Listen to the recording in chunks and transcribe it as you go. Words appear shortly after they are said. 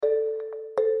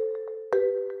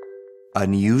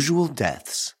Unusual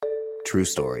deaths. True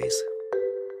stories.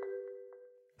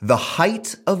 The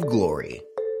height of glory.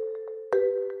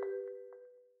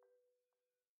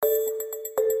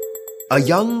 A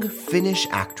young Finnish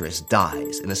actress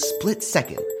dies in a split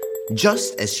second,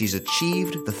 just as she's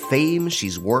achieved the fame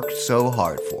she's worked so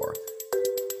hard for.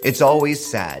 It's always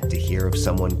sad to hear of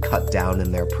someone cut down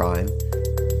in their prime.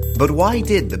 But why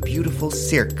did the beautiful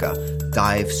Sirkka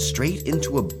dive straight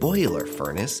into a boiler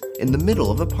furnace in the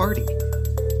middle of a party?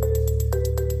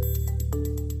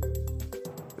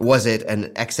 Was it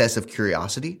an excess of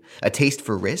curiosity, a taste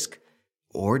for risk,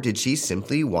 or did she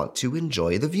simply want to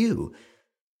enjoy the view?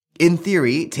 In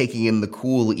theory, taking in the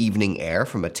cool evening air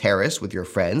from a terrace with your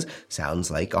friends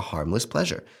sounds like a harmless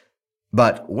pleasure.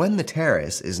 But when the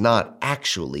terrace is not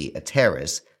actually a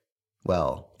terrace,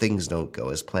 well, things don't go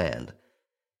as planned.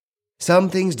 Some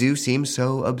things do seem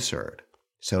so absurd,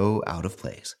 so out of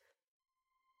place.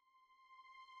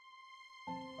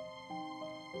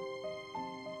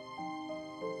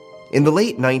 In the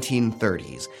late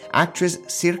 1930s, actress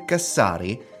Sirkka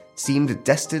Saari seemed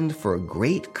destined for a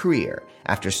great career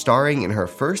after starring in her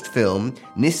first film,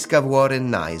 Niskavuoren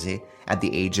naisi, at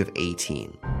the age of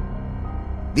 18.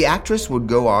 The actress would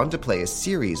go on to play a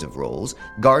series of roles,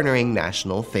 garnering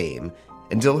national fame,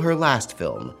 until her last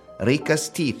film, Rikas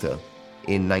Tyttö,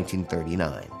 in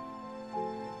 1939.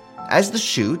 As the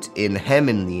shoot in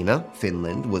Hämeenlinna,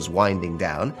 Finland, was winding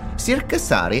down, Sirkka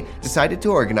Saari decided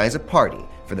to organize a party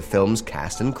for the film's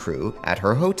cast and crew at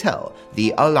her hotel,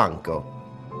 the Alanko.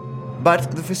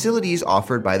 But the facilities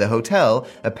offered by the hotel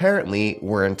apparently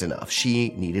weren't enough. She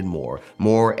needed more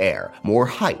air, more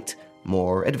height,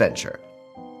 more adventure.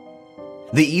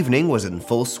 The evening was in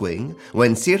full swing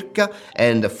when Sirkka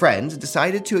and a friend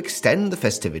decided to extend the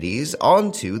festivities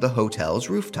onto the hotel's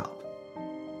rooftop.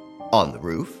 On the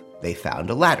roof, they found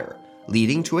a ladder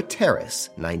leading to a terrace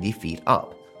 90 feet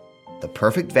up, the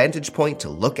perfect vantage point to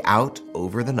look out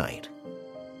over the night.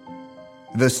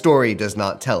 The story does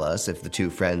not tell us if the two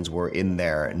friends were in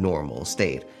their normal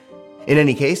state. In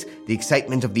any case, the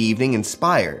excitement of the evening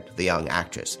inspired the young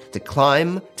actress to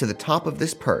climb to the top of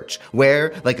this perch,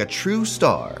 where, like a true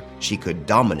star, she could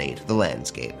dominate the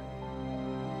landscape.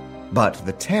 But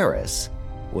the terrace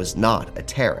was not a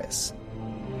terrace.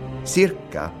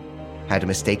 Sirkka had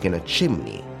mistaken a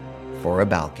chimney for a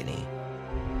balcony.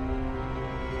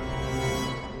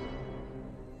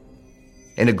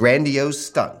 In a grandiose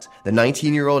stunt, the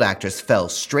 19-year-old actress fell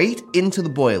straight into the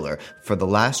boiler for the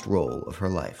last role of her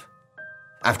life.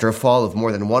 After a fall of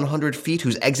more than 100 feet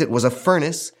whose exit was a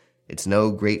furnace, it's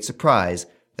no great surprise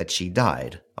that she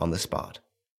died on the spot.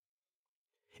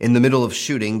 In the middle of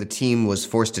shooting, the team was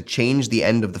forced to change the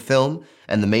end of the film,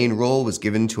 and the main role was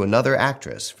given to another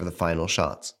actress for the final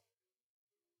shots.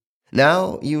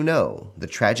 Now you know the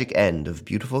tragic end of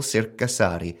beautiful Sirkka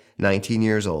Saari, 19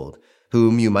 years old,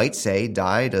 whom you might say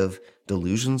died of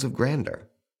delusions of grandeur.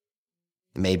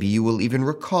 Maybe you will even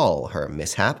recall her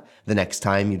mishap the next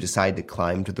time you decide to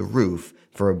climb to the roof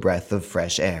for a breath of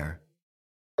fresh air.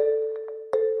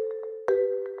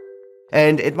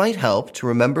 And it might help to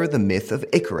remember the myth of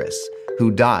Icarus,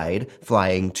 who died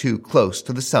flying too close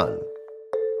to the sun.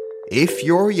 If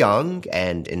you're young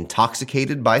and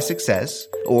intoxicated by success,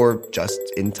 or just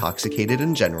intoxicated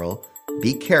in general,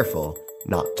 be careful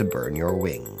not to burn your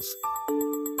wings.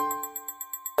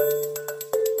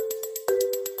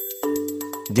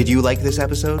 Did you like this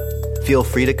episode? Feel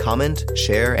free to comment,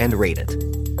 share, and rate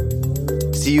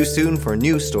it. See you soon for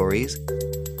new stories.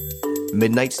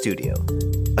 Midnight Studio,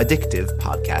 addictive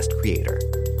podcast creator.